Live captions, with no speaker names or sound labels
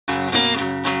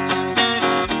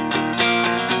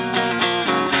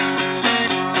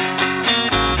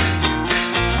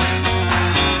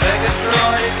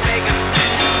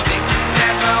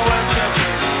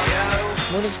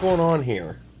going on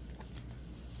here?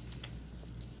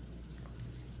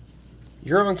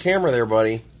 You're on camera there,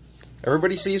 buddy.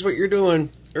 Everybody sees what you're doing.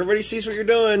 Everybody sees what you're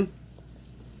doing.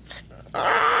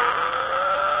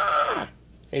 Ah!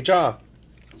 Hey, Jaw.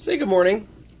 Say good morning.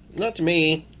 Not to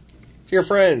me. To your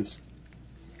friends.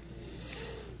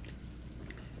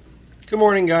 Good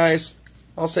morning, guys.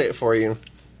 I'll say it for you.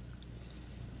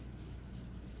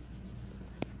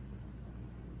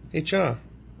 Hey, Jaw.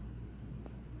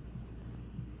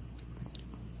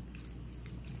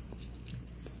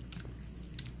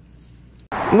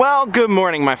 Well, good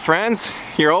morning, my friends.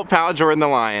 Your old pal Jordan the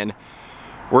Lion.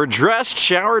 We're dressed,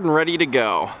 showered, and ready to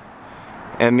go.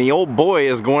 And the old boy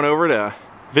is going over to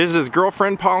visit his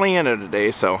girlfriend Pollyanna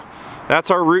today, so that's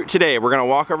our route today. We're gonna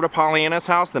walk over to Pollyanna's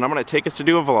house, then I'm gonna take us to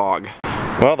do a vlog.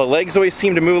 Well, the legs always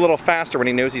seem to move a little faster when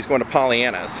he knows he's going to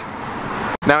Pollyanna's.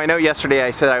 Now, I know yesterday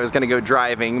I said I was gonna go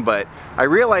driving, but I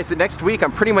realized that next week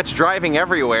I'm pretty much driving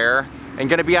everywhere and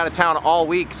gonna be out of town all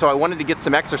week, so I wanted to get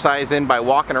some exercise in by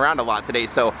walking around a lot today.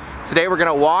 So today we're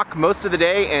gonna walk most of the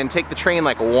day and take the train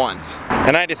like once.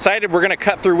 And I decided we're gonna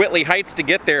cut through Whitley Heights to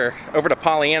get there over to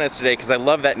Pollyanna's today because I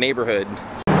love that neighborhood.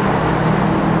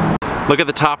 Look at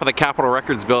the top of the Capitol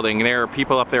Records building. There are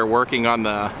people up there working on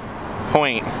the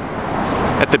point,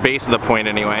 at the base of the point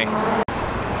anyway.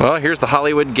 Well, here's the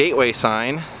Hollywood Gateway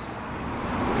sign.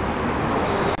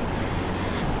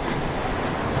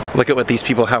 Look at what these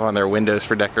people have on their windows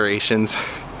for decorations.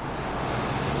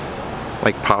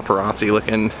 Like paparazzi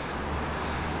looking.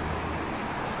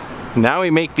 Now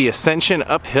we make the ascension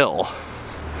uphill.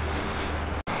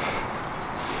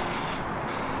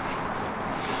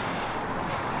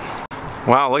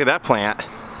 Wow, look at that plant.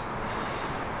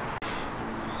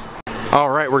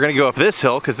 Alright, we're gonna go up this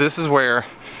hill because this is where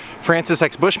Francis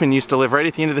X. Bushman used to live, right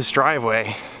at the end of this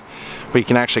driveway. But you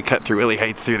can actually cut through Whitley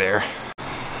Heights through there.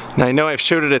 Now, I know I've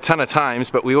showed it a ton of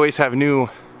times, but we always have new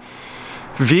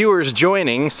viewers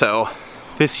joining, so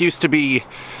this used to be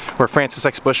where Francis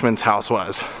X. Bushman's house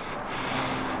was.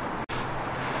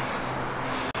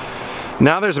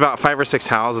 Now there's about 5 or 6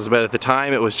 houses, but at the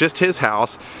time it was just his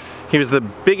house. He was the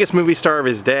biggest movie star of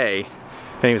his day,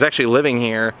 and he was actually living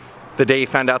here the day he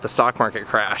found out the stock market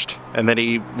crashed, and then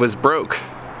he was broke.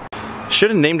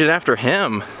 Should have named it after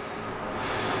him.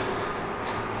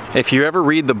 If you ever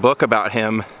read the book about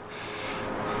him,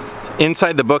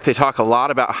 inside the book they talk a lot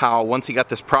about how once he got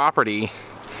this property,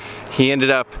 he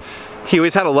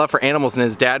always had a love for animals, and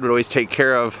his dad would always take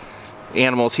care of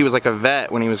animals. He was like a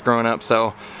vet when he was growing up,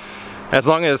 so as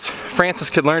long as Francis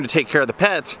could learn to take care of the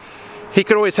pets, he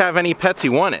could always have any pets he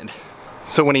wanted.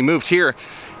 So when he moved here,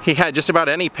 he had just about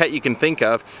any pet you can think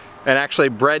of, and actually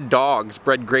bred dogs,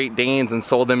 bred Great Danes, and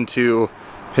sold them to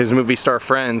his movie star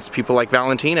friends, people like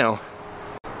Valentino.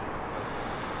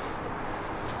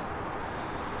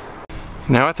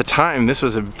 Now at the time, this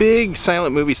was a big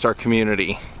silent movie star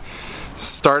community.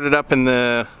 Started up in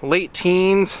the late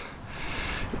teens.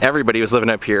 Everybody was living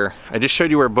up here. I just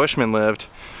showed you where Bushman lived,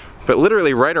 but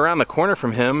literally right around the corner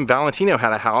from him, Valentino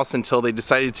had a house until they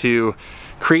decided to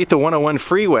create the 101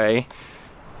 freeway.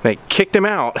 They kicked him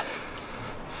out.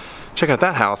 Check out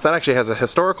that house. That actually has a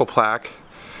historical plaque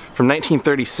from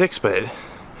 1936, but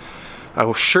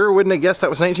I sure wouldn't have guessed that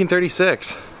was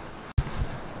 1936.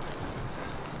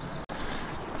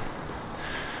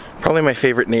 Probably my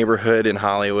favorite neighborhood in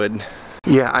Hollywood.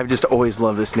 Yeah, I've just always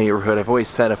loved this neighborhood. I've always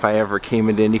said if I ever came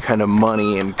into any kind of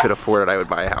money and could afford it, I would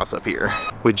buy a house up here.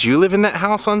 Would you live in that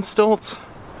house on stilts?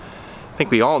 I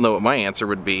think we all know what my answer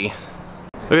would be.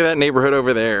 Look at that neighborhood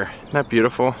over there. Isn't that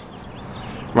beautiful?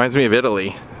 Reminds me of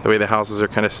Italy, the way the houses are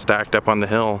kind of stacked up on the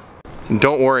hill. And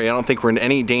don't worry, I don't think we're in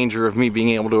any danger of me being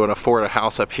able to afford a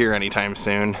house up here anytime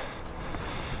soon.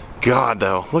 God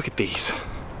though, look at these.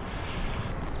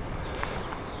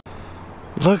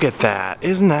 Look at that,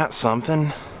 isn't that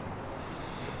something?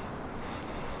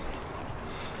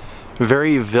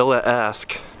 Very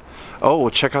villa-esque. Oh,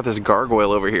 check out this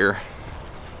gargoyle over here.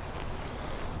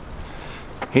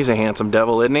 He's a handsome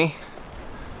devil, isn't he?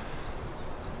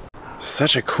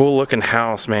 Such a cool looking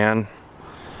house, man.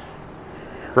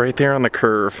 Right there on the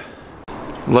curve.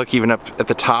 Look, even up at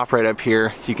the top right up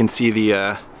here, you can see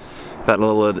the that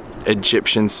little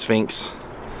Egyptian Sphinx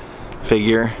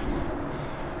figure.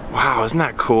 Wow, isn't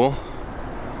that cool?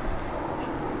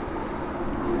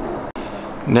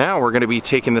 Now we're going to be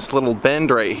taking this little bend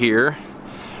right here.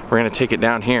 We're going to take it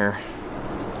down here.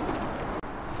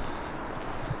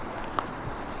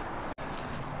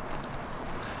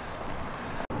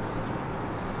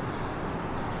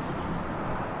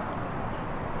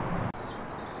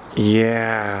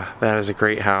 Yeah, that is a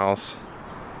great house.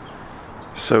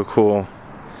 So cool.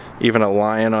 Even a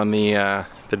lion on the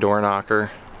door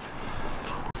knocker.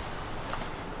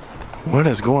 What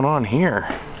is going on here?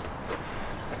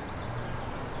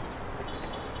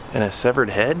 And a severed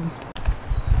head?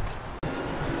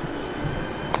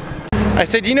 I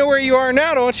said, you know where you are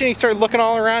now, don't you? And he started looking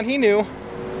all around, he knew.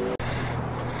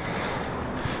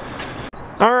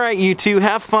 Alright, you two,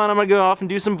 have fun. I'm gonna go off and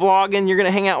do some vlogging. You're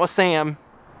gonna hang out with Sam.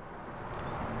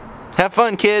 Have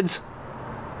fun, kids.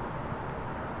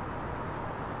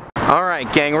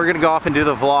 Alright, gang, we're gonna go off and do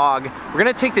the vlog. We're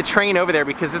gonna take the train over there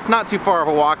because it's not too far of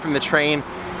a walk from the train.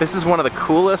 This is one of the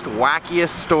coolest, wackiest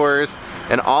stores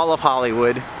in all of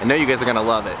Hollywood. I know you guys are gonna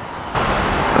love it.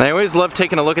 And I always love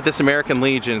taking a look at this American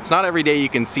Legion. It's not every day you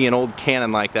can see an old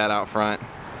cannon like that out front.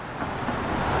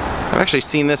 I've actually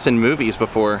seen this in movies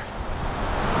before,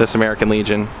 this American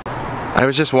Legion. I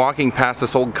was just walking past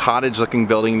this old cottage looking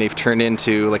building they've turned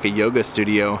into like a yoga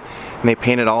studio, and they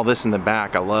painted all this in the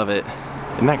back. I love it.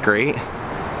 Isn't that great?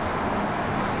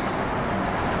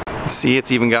 See,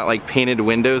 it's even got like painted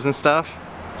windows and stuff.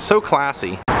 So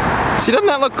classy. See, doesn't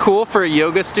that look cool for a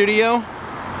yoga studio?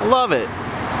 I love it.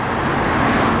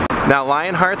 Now,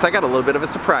 Lionhearts, I got a little bit of a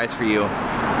surprise for you.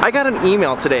 I got an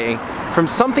email today from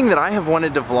something that I have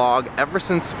wanted to vlog ever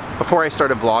since before I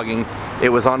started vlogging. It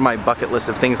was on my bucket list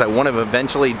of things I want to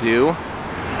eventually do.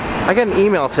 I got an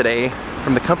email today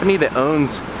from the company that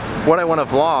owns what I want to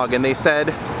vlog, and they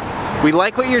said, we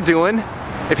like what you're doing.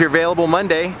 If you're available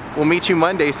Monday, we'll meet you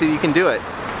Monday so you can do it.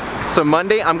 So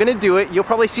Monday, I'm gonna do it. You'll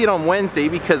probably see it on Wednesday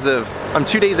because I'm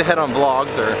 2 days ahead on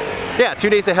vlogs, or yeah, 2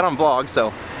 days ahead on vlogs,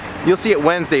 so you'll see it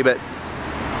Wednesday, but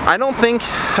I don't think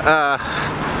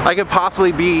I could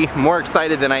possibly be more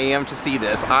excited than I am to see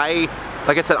this.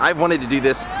 Like I said, I've wanted to do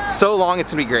this so long,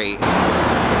 it's gonna be great.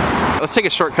 Let's take a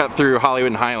shortcut through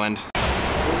Hollywood and Highland.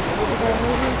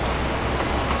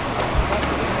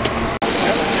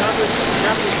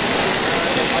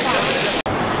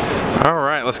 All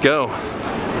right, let's go.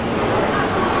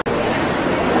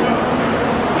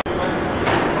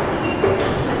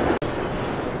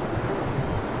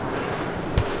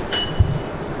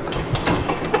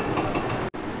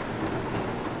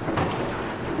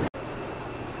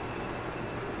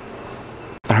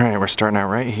 All right, we're starting out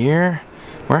right here.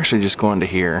 We're actually just going to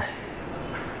here.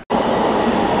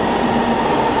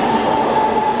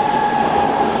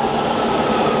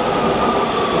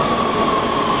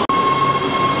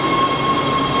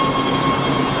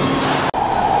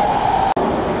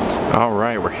 All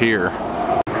right, we're here.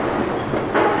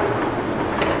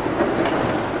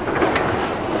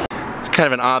 It's kind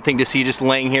of an odd thing to see just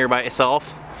laying here by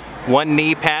itself. One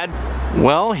knee pad.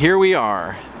 Well, here we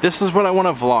are. This is what I want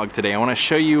to vlog today. I want to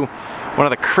show you one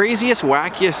of the craziest,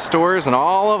 wackiest stores in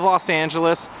all of Los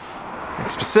Angeles,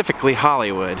 and specifically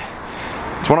Hollywood.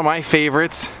 It's one of my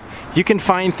favorites. You can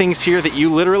find things here that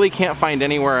you literally can't find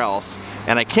anywhere else,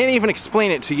 and I can't even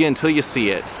explain it to you until you see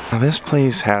it. Now, this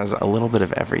place has a little bit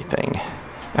of everything,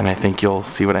 and I think you'll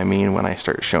see what I mean when I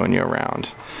start showing you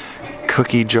around.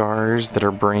 Cookie jars that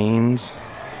are brains,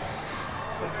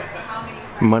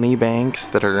 money banks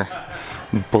that are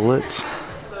bullets.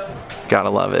 Gotta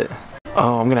love it.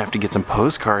 Oh, I'm gonna have to get some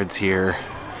postcards here.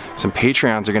 Some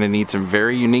Patreons are gonna need some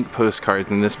very unique postcards,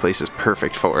 and this place is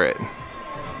perfect for it.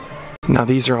 Now,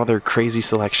 these are all their crazy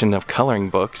selection of coloring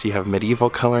books. You have medieval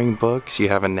coloring books, you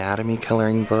have anatomy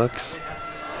coloring books.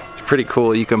 It's pretty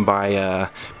cool. You can buy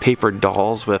paper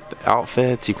dolls with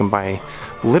outfits. You can buy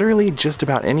literally just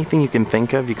about anything you can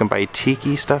think of. You can buy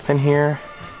tiki stuff in here.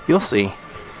 You'll see.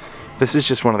 This is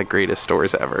just one of the greatest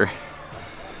stores ever.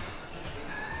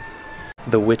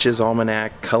 The Witch's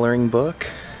Almanac coloring book,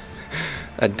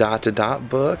 a dot-to-dot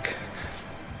book,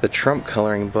 the Trump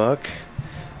coloring book,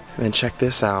 and then check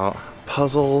this out,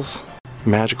 puzzles,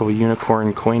 magical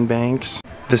unicorn coin banks.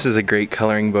 This is a great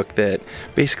coloring book that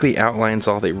basically outlines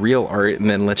all the real art and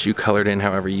then lets you color it in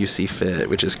however you see fit,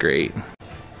 which is great.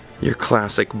 Your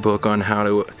classic book on how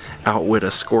to outwit a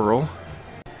squirrel.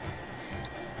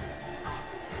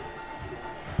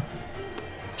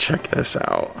 Check this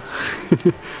out.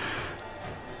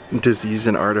 Disease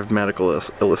and Art of Medical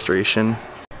Illustration.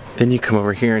 Then you come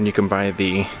over here and you can buy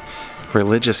the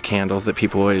religious candles that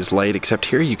people always light, except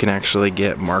here you can actually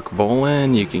get Mark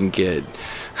Bolan, you can get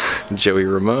Joey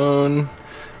Ramone,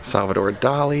 Salvador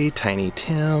Dali, Tiny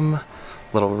Tim,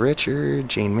 Little Richard,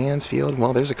 Jane Mansfield.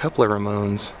 Well, there's a couple of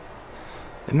Ramones.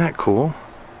 Isn't that cool?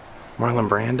 Marlon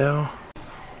Brando.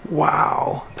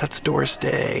 Wow, that's Doris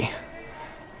Day.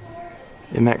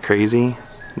 Isn't that crazy?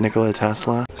 Nikola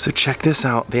Tesla. So check this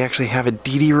out. They actually have a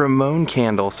Dee Dee Ramone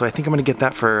candle, so I think I'm gonna get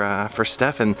that for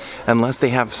Stefan. Unless they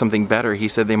have something better. He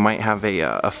said they might have a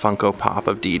Funko Pop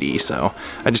of Dee Dee, so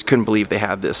I just couldn't believe they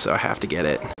had this, so I have to get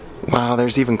it. Wow,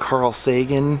 there's even Carl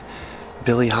Sagan,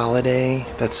 Billie Holiday.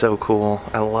 That's so cool.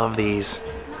 I love these.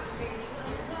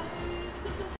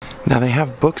 Now they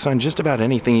have books on just about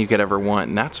anything you could ever want,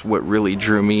 and that's what really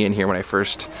drew me in here when I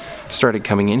first started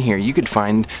coming in here. You could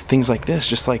find things like this,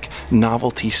 just like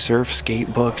novelty surf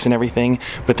skate books and everything,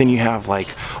 but then you have like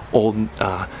old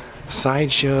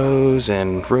sideshows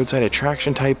and roadside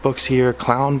attraction type books here,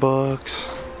 clown books.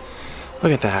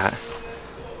 Look at that.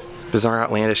 Bizarre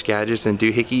outlandish gadgets and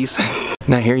doohickeys.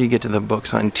 Now here you get to the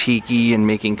books on tiki and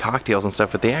making cocktails and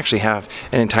stuff, but they actually have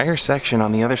an entire section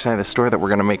on the other side of the store that we're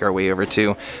gonna make our way over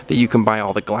to, that you can buy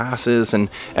all the glasses and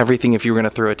everything if you were gonna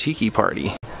throw a tiki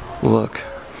party. Look,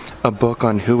 a book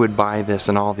on who would buy this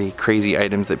and all the crazy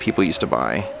items that people used to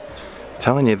buy. I'm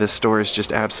telling you, this store is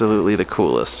just absolutely the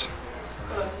coolest.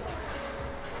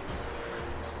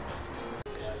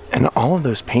 And all of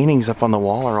those paintings up on the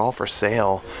wall are all for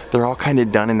sale. They're all kind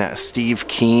of done in that Steve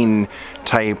Keen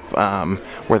type,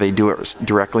 where they do it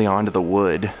directly onto the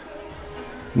wood.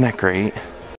 Isn't that great?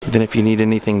 Then if you need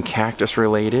anything cactus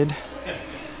related,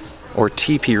 or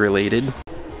teepee related,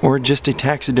 or just a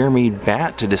taxidermied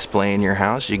bat to display in your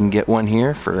house, you can get one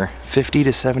here for 50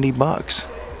 to 70 bucks.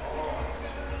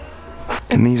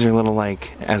 And these are little,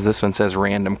 like, as this one says,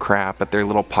 random crap, but they're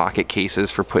little pocket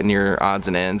cases for putting your odds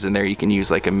and ends in there. You can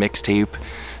use like a mixtape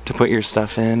to put your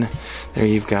stuff in. There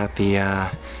you've got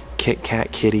the Kit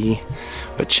Kat kitty.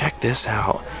 But check this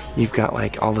out. You've got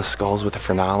like all the skulls with the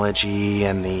phrenology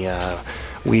and the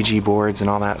Ouija boards and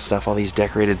all that stuff. All these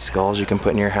decorated skulls you can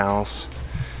put in your house.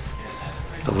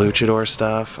 The luchador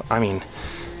stuff. I mean,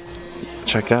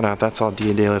 check that out. That's all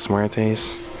Dia de los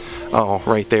Muertes. Oh,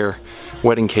 right there.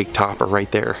 Wedding cake topper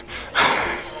right there.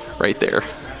 Right there.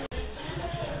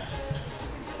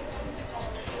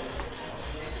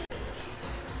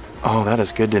 Oh, that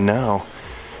is good to know.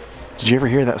 Did you ever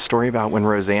hear that story about when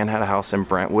Roseanne had a house in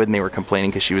Brentwood and they were complaining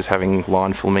because she was having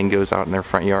lawn flamingos out in their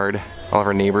front yard? All of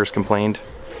her neighbors complained.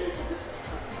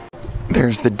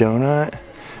 There's the donut.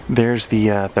 There's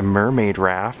the mermaid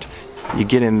raft. You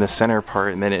get in the center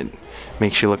part and then it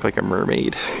makes you look like a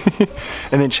mermaid.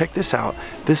 And then check this out.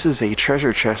 This is a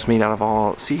treasure chest made out of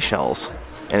all seashells.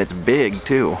 And it's big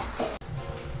too.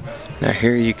 Now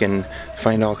here you can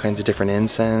find all kinds of different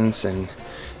incense and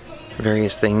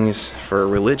various things for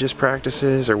religious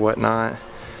practices or whatnot.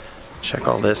 Check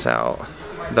all this out.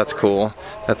 That's cool.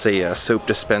 That's a soap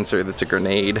dispenser that's a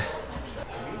grenade.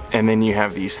 And then you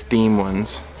have these theme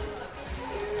ones.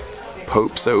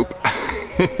 Pope soap.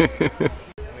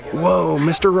 Whoa,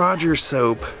 Mr. Rogers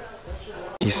soap.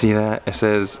 You see that? It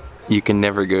says, you can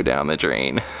never go down the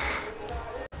drain.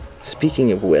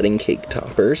 Speaking of wedding cake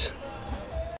toppers.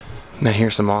 Now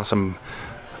here's some awesome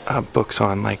books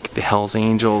on like the Hells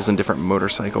Angels and different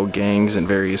motorcycle gangs and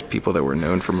various people that were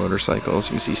known for motorcycles.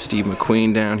 You can see Steve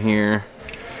McQueen down here.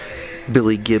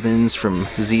 Billy Gibbons from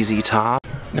ZZ Top.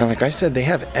 Now, like I said, they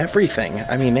have everything.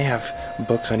 I mean, they have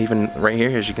books on even right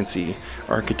here, as you can see,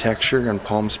 architecture and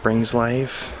Palm Springs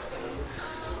life.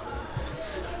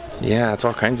 Yeah, it's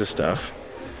all kinds of stuff.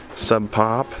 Sub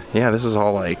Pop. Yeah, this is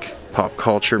all like pop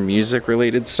culture, music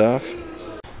related stuff.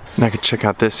 Now I could check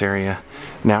out this area.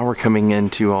 Now we're coming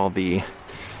into all the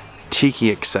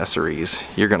tiki accessories.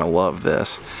 You're gonna love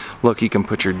this. Look, you can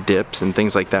put your dips and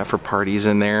things like that for parties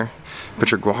in there.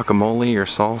 Put your guacamole, your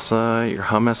salsa, your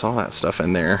hummus, all that stuff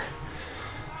in there.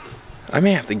 I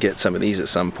may have to get some of these at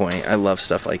some point. I love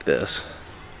stuff like this.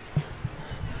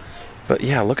 But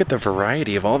yeah, look at the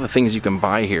variety of all the things you can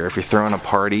buy here if you're throwing a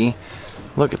party.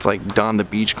 Look, it's like Don the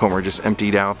Beachcomber just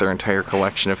emptied out their entire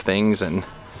collection of things. And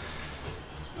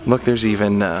look, there's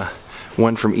even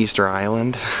one from Easter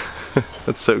Island.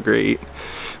 That's so great.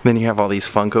 Then you have all these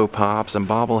Funko Pops and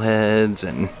bobbleheads,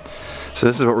 and so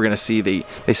this is what we're gonna see.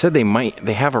 They said they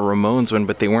have a Ramones one,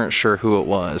 but they weren't sure who it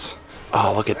was.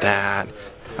 Oh, look at that.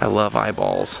 I love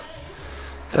eyeballs.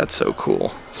 That's so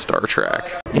cool. Star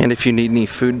Trek. And if you need any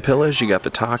food pillows, you got the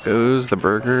tacos, the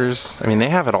burgers. I mean, they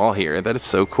have it all here. That is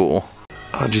so cool.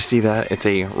 Oh, did you see that? It's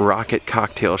a rocket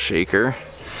cocktail shaker.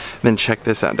 Then check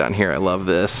this out down here. I love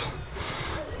this.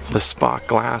 The Spock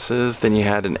glasses. Then you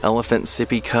had an elephant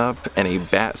sippy cup and a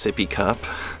bat sippy cup.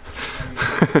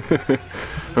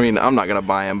 I mean, I'm not gonna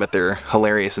buy them, but they're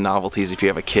hilarious novelties if you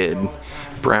have a kid.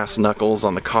 Brass knuckles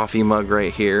on the coffee mug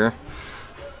right here.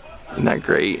 Isn't that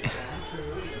great?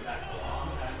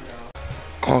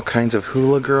 All kinds of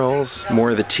hula girls,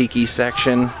 more of the tiki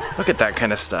section. Look at that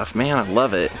kind of stuff, man, I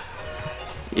love it.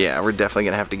 Yeah, we're definitely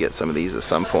gonna have to get some of these at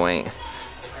some point.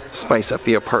 Spice up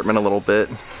the apartment a little bit.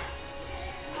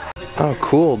 Oh,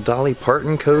 cool, Dolly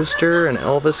Parton coaster, an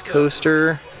Elvis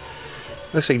coaster.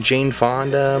 Looks like Jane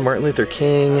Fonda, Martin Luther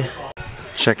King.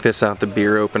 Check this out, the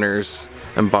beer openers.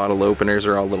 and bottle openers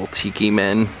are all little tiki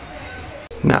men.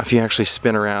 Now if you actually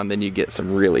spin around, then you get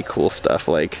some really cool stuff,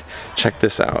 like check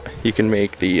this out. You can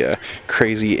make the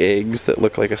crazy eggs that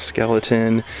look like a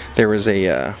skeleton. There was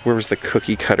a, where was the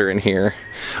cookie cutter in here?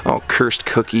 Oh, cursed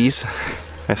cookies.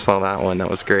 I saw that one,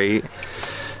 that was great.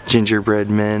 Gingerbread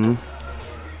men.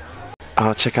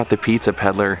 Oh, check out the pizza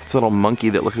peddler. It's a little monkey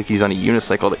that looks like he's on a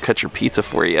unicycle that cuts your pizza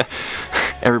for you.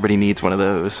 Everybody needs one of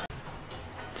those.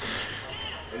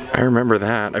 I remember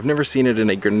that. I've never seen it in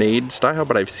a grenade style,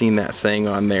 but I've seen that saying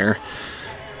on there.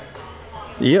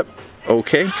 Yep,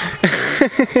 okay.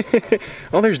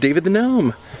 Oh, there's David the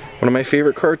Gnome. One of my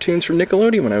favorite cartoons from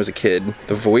Nickelodeon when I was a kid.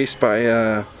 The voice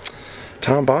by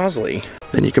Tom Bosley.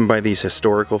 Then you can buy these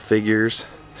historical figures.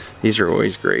 These are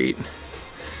always great.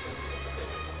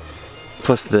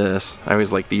 Plus this, I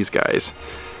always like these guys.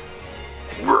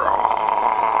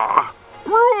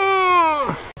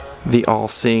 The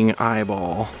all-seeing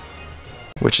eyeball,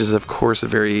 which is of course a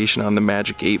variation on the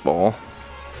magic 8 ball.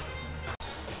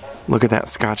 Look at that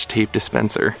Scotch tape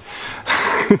dispenser.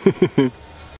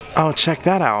 Oh, check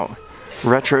that out.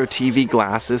 Retro TV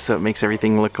glasses, so it makes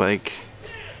everything look like,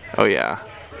 oh yeah.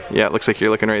 Yeah, it looks like you're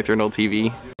looking right through an old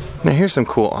TV. Now here's some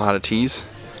cool oddities.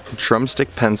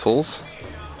 Drumstick pencils.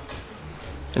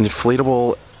 An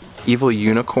inflatable evil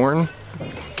unicorn.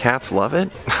 Cats love it.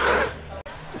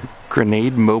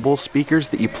 Grenade mobile speakers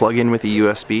that you plug in with a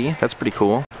USB. That's pretty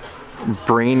cool.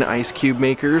 Brain ice cube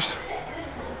makers.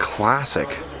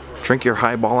 Classic. Drink your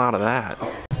highball out of that.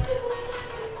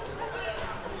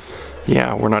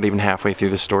 Yeah, we're not even halfway through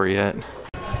the story yet.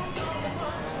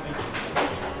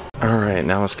 Alright,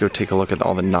 now let's go take a look at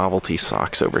all the novelty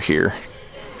socks over here.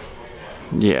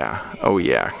 Yeah, oh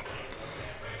yeah.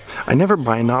 I never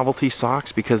buy novelty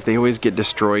socks because they always get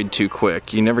destroyed too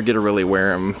quick. You never get to really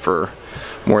wear them for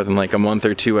more than like a month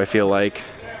or two, I feel like.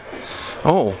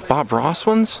 Oh, Bob Ross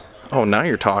ones? Oh, now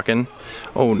you're talking.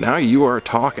 Oh, now you are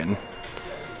talking.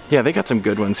 Yeah, they got some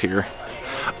good ones here.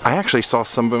 I actually saw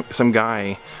some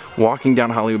guy walking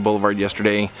down Hollywood Boulevard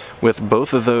yesterday with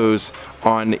both of those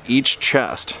on each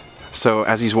chest. So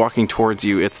as he's walking towards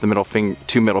you, it's the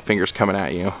two middle fingers coming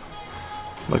at you.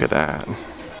 Look at that.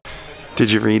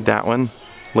 Did you read that one?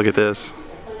 Look at this.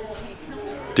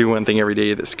 Do one thing every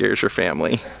day that scares your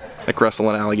family. Like wrestle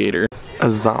an alligator. A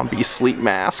zombie sleep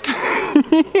mask.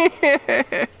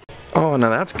 Oh, now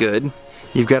that's good.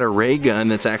 You've got a ray gun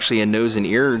that's actually a nose and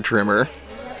ear trimmer.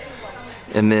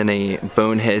 And then a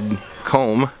bonehead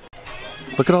comb.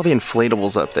 Look at all the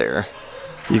inflatables up there.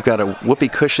 You've got a whoopee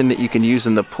cushion that you can use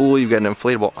in the pool. You've got an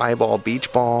inflatable eyeball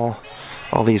beach ball.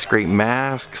 All these great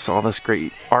masks, all this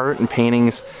great art and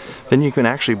paintings. Then you can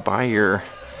actually buy your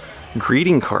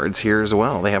greeting cards here as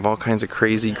well. They have all kinds of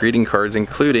crazy greeting cards,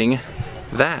 including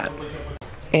that.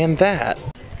 And that.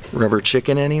 Rubber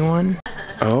chicken, anyone?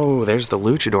 Oh, there's the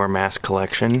luchador mask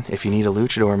collection, if you need a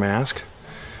luchador mask.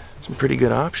 Some pretty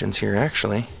good options here,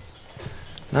 actually.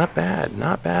 Not bad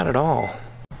at all.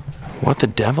 What the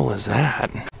devil is that?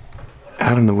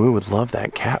 Adam the Woo would love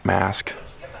that cat mask.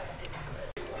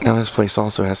 Now this place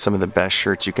also has some of the best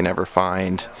shirts you can ever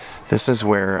find. This is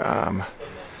where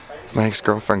my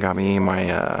ex-girlfriend got me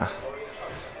my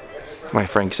my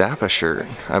Frank Zappa shirt,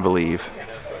 I believe.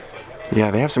 Yeah,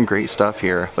 they have some great stuff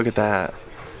here. Look at that.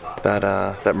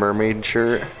 That mermaid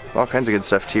shirt. All kinds of good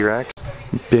stuff, T-Rex.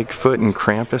 Bigfoot and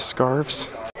Krampus scarves.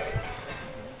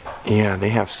 Yeah, they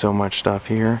have so much stuff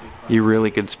here. You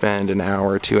really could spend an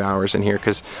hour or 2 hours in here,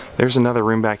 because there's another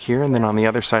room back here, and then on the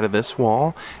other side of this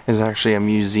wall is actually a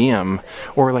museum,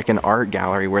 or like an art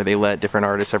gallery where they let different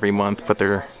artists every month put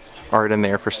their art in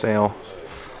there for sale.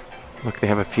 Look, they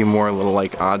have a few more little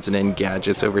like odds and end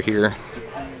gadgets over here.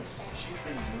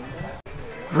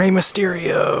 Rey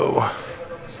Mysterio!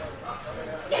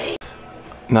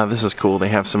 Now this is cool. They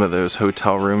have some of those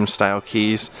hotel room style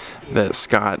keys that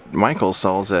Scott Michaels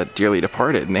sells at Dearly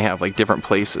Departed, and they have like different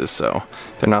places, so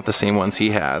they're not the same ones he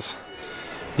has.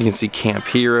 You can see Camp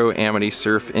Hero, Amity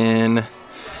Surf Inn,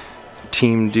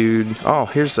 Team Dude. Oh,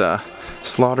 here's a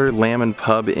Slaughter Lamb and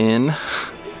Pub Inn.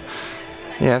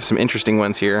 Yeah, I have some interesting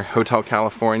ones here. Hotel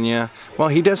California. Well,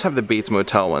 he does have the Bates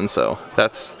Motel one, so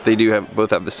they do both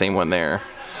have the same one there.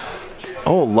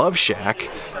 Oh, Love Shack.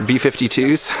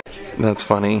 B-52s. That's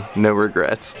funny. No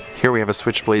regrets. Here we have a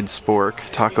Switchblade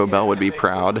Spork. Taco Bell would be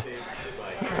proud.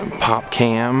 Pop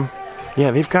Cam. Yeah,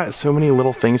 they've got so many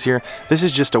little things here. This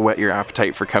is just to whet your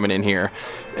appetite for coming in here.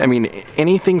 I mean,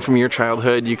 anything from your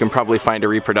childhood, you can probably find a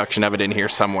reproduction of it in here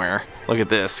somewhere. Look at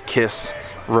this. Kiss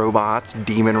Robots.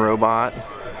 Demon Robot.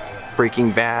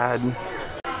 Breaking Bad.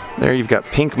 There you've got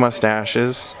pink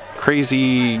mustaches.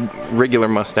 Crazy regular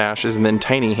mustaches, and then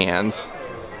tiny hands.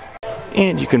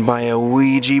 And you can buy a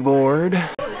Ouija board,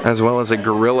 as well as a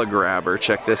gorilla grabber.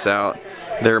 Check this out.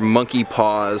 They're monkey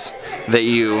paws that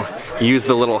you use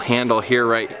the little handle here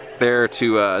right there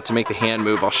to make the hand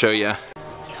move. I'll show you.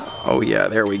 Oh yeah,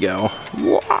 there we go.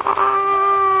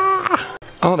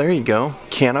 Oh, there you go.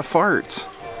 Can of farts.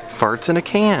 Farts in a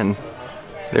can.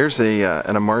 There's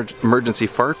an emergency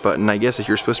fart button. I guess if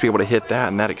you're supposed to be able to hit that,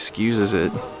 and that excuses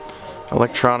it.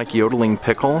 Electronic yodeling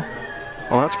pickle.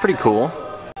 Well, that's pretty cool.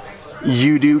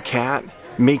 You do cat.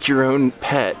 Make your own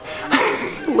pet.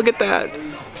 Look at that.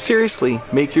 Seriously,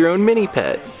 make your own mini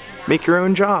pet. Make your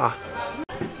own jaw.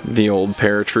 The old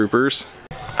paratroopers.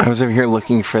 I was over here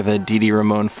looking for the Dee Dee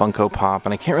Ramone Funko Pop,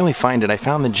 and I can't really find it. I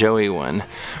found the Joey one,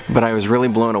 but I was really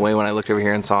blown away when I looked over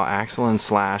here and saw Axel and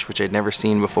Slash, which I'd never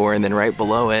seen before, and then right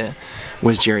below it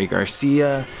was Jerry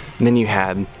Garcia, and then you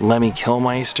had Lemmy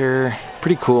Kilmister.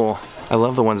 Pretty cool. I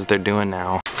love the ones that they're doing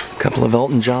now. A couple of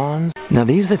Elton Johns. Now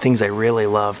these are the things I really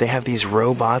love. They have these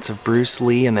robots of Bruce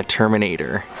Lee and the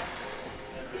Terminator.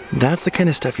 That's the kind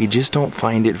of stuff you just don't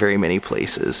find at very many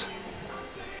places.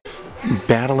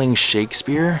 Battling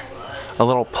Shakespeare, a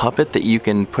little puppet that you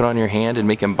can put on your hand and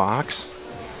make him box.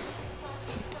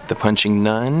 The Punching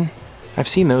Nun, I've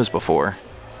seen those before.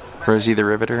 Rosie the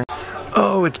Riveter.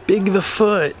 Oh, it's Big the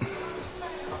Foot.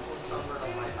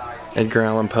 Edgar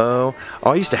Allan Poe.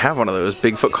 Oh, I used to have one of those,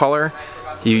 Bigfoot collar.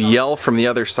 You yell from the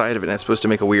other side of it and it's supposed to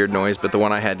make a weird noise, but the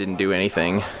one I had didn't do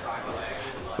anything.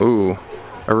 Ooh,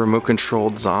 a remote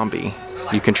controlled zombie.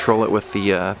 You control it with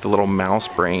the little mouse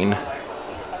brain.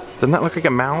 Doesn't that look like a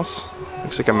mouse?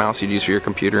 Looks like a mouse you'd use for your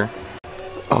computer.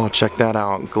 Oh, check that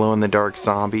out. Glow-in-the-dark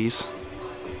zombies.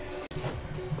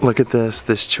 Look at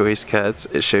this choice cuts.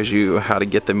 It shows you how to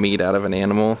get the meat out of an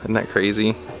animal. Isn't that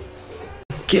crazy?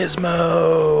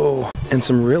 Gizmo! And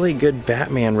some really good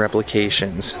Batman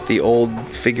replications. The old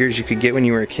figures you could get when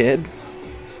you were a kid.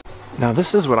 Now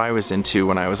this is what I was into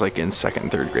when I was like in 2nd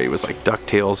and 3rd grade. It was like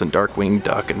DuckTales and Darkwing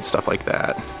Duck and stuff like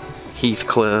that.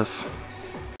 Heathcliff.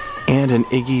 And an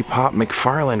Iggy Pop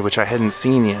McFarlane, which I hadn't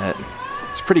seen yet.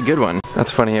 It's a pretty good one.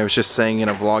 That's funny, I was just saying in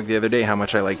a vlog the other day how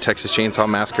much I like Texas Chainsaw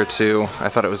Massacre 2. I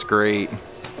thought it was great.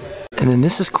 And then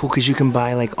this is cool because you can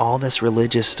buy like all this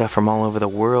religious stuff from all over the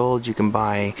world. You can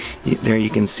buy, there you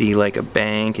can see like a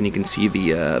bank, and you can see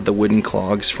the wooden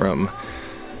clogs from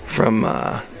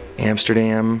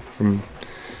Amsterdam, from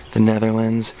the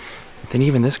Netherlands. Then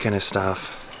even this kind of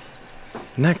stuff.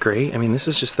 Isn't that great? I mean, this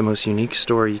is just the most unique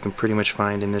store you can pretty much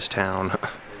find in this town.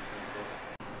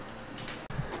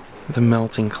 The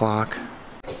melting clock.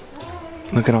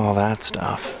 Look at all that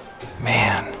stuff.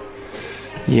 Man.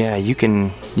 Yeah, you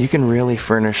can really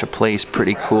furnish a place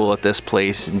pretty cool at this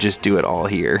place and just do it all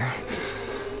here.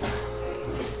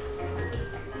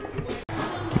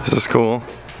 This is cool.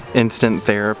 Instant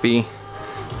therapy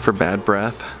for bad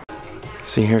breath.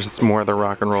 See, here's more of the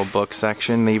rock and roll book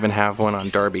section. They even have one on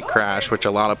Darby Crash, which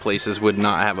a lot of places would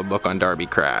not have a book on Darby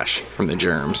Crash from the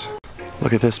Germs.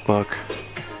 Look at this book.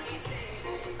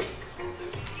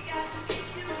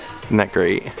 Isn't that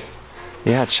great?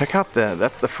 Yeah, check out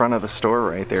that's the front of the store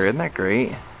right there. Isn't that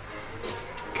great?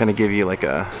 Kind of give you like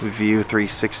a view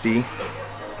 360.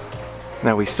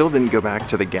 Now we still didn't go back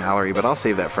to the gallery, but I'll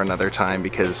save that for another time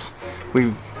because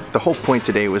the whole point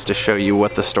today was to show you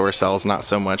what the store sells, not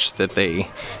so much that they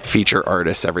feature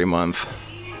artists every month.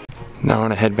 Now I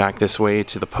want to head back this way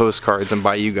to the postcards and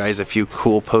buy you guys a few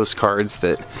cool postcards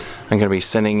that I'm going to be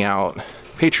sending out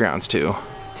Patreons to.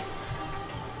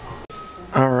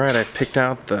 Alright, I picked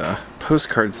out the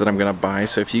postcards that I'm going to buy,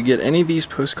 so if you get any of these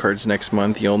postcards next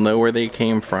month, you'll know where they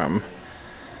came from.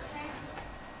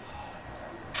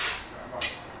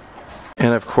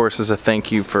 And of course, as a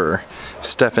thank you for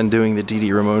Stefan doing the Dee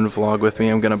Dee Ramone vlog with me,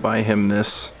 I'm going to buy him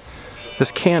this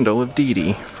candle of Dee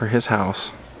Dee for his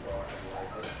house.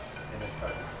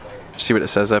 See what it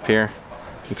says up here?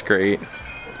 It's great.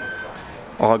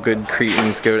 All good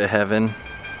Cretans go to heaven.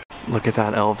 Look at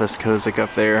that Elvis Kozik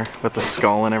up there with the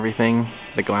skull and everything.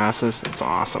 The glasses. It's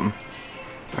awesome.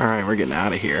 Alright, we're getting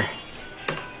out of here.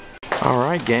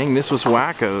 Alright gang, this was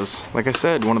WACKO's. Like I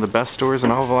said, one of the best stores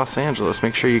in all of Los Angeles.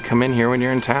 Make sure you come in here when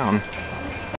you're in town.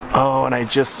 Oh, and I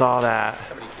just saw that.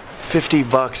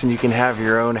 $50 and you can have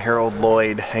your own Harold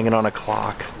Lloyd hanging on a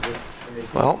clock.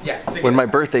 Well, when my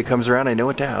birthday comes around, I know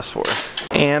what to ask for.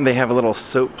 And they have a little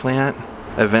soap plant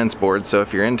events board, so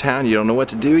if you're in town, you don't know what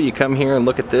to do, you come here and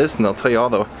look at this and they'll tell you all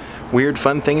the weird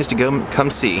fun things to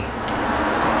come see.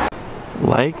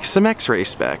 Like some x-ray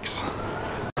specs.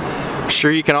 I'm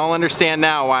sure you can all understand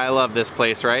now why I love this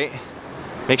place, right?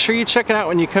 Make sure you check it out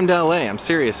when you come to LA. I'm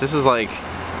serious, this is like,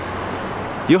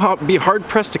 you'll be hard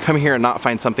pressed to come here and not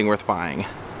find something worth buying.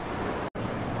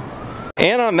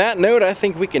 And on that note, I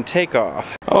think we can take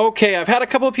off. Okay, I've had a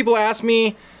couple of people ask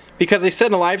me, because they said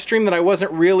in the live stream that I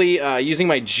wasn't really using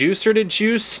my juicer to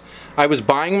juice. I was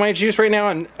buying my juice right now,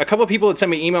 and a couple of people had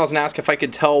sent me emails and asked if I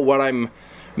could tell what I'm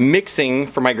mixing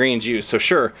for my green juice. So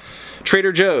sure,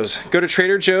 Trader Joe's. Go to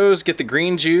Trader Joe's, get the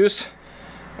green juice.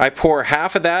 I pour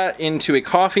half of that into a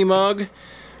coffee mug,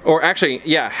 or actually,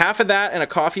 yeah, half of that in a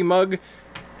coffee mug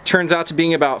turns out to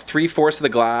being about 3/4 of the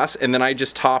glass, and then I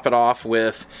just top it off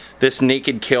with this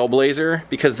Naked Kale Blazer,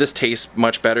 because this tastes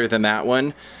much better than that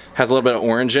one. Has a little bit of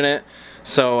orange in it.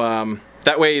 So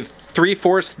that way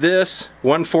 3/4 this,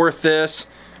 1/4 this.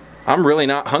 I'm really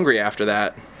not hungry after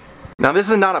that. Now this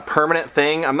is not a permanent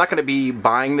thing. I'm not going to be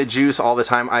buying the juice all the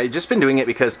time. I've just been doing it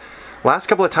because last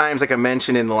couple of times, like I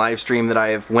mentioned in the live stream, that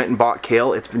I've went and bought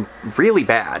kale, it's been really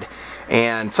bad.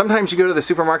 And sometimes you go to the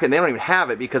supermarket and they don't even have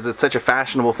it because it's such a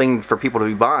fashionable thing for people to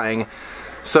be buying.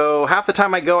 So half the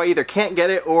time I go, I either can't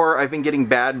get it or I've been getting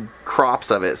bad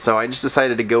crops of it. So I just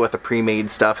decided to go with the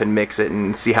pre-made stuff and mix it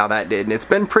and see how that did. And it's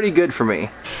been pretty good for me.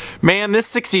 Man, this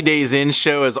 60 Days In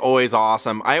show is always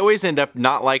awesome. I always end up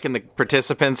not liking the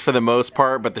participants for the most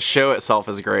part, but the show itself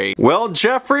is great. Well,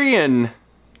 Jeffrey and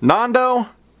Nando,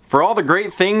 for all the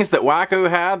great things that WACKO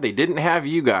had, they didn't have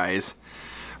you guys.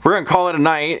 We're gonna call it a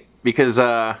night because,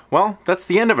 well, that's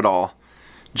the end of it all.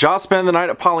 Josh spent the night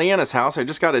at Pollyanna's house. I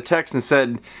just got a text and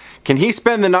said, can he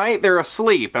spend the night? They're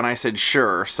asleep. And I said,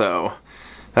 sure. So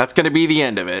that's going to be the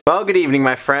end of it. Well, good evening,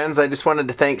 my friends. I just wanted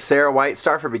to thank Sarah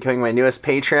Whitestar for becoming my newest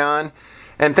Patreon.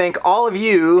 And thank all of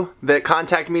you that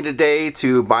contacted me today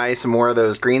to buy some more of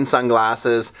those green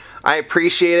sunglasses. I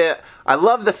appreciate it. I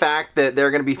love the fact that there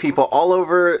are going to be people all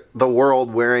over the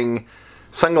world wearing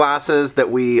sunglasses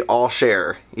that we all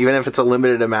share, even if it's a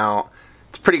limited amount.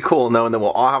 It's pretty cool knowing that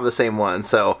we'll all have the same one.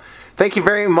 So thank you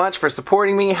very much for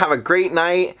supporting me. Have a great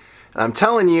night. And I'm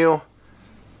telling you,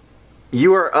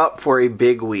 you are up for a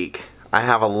big week. I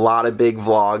have a lot of big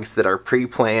vlogs that are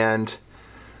pre-planned.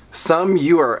 Some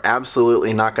you are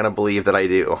absolutely not going to believe that I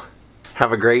do.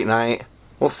 Have a great night.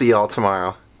 We'll see y'all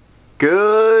tomorrow.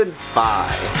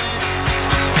 Goodbye.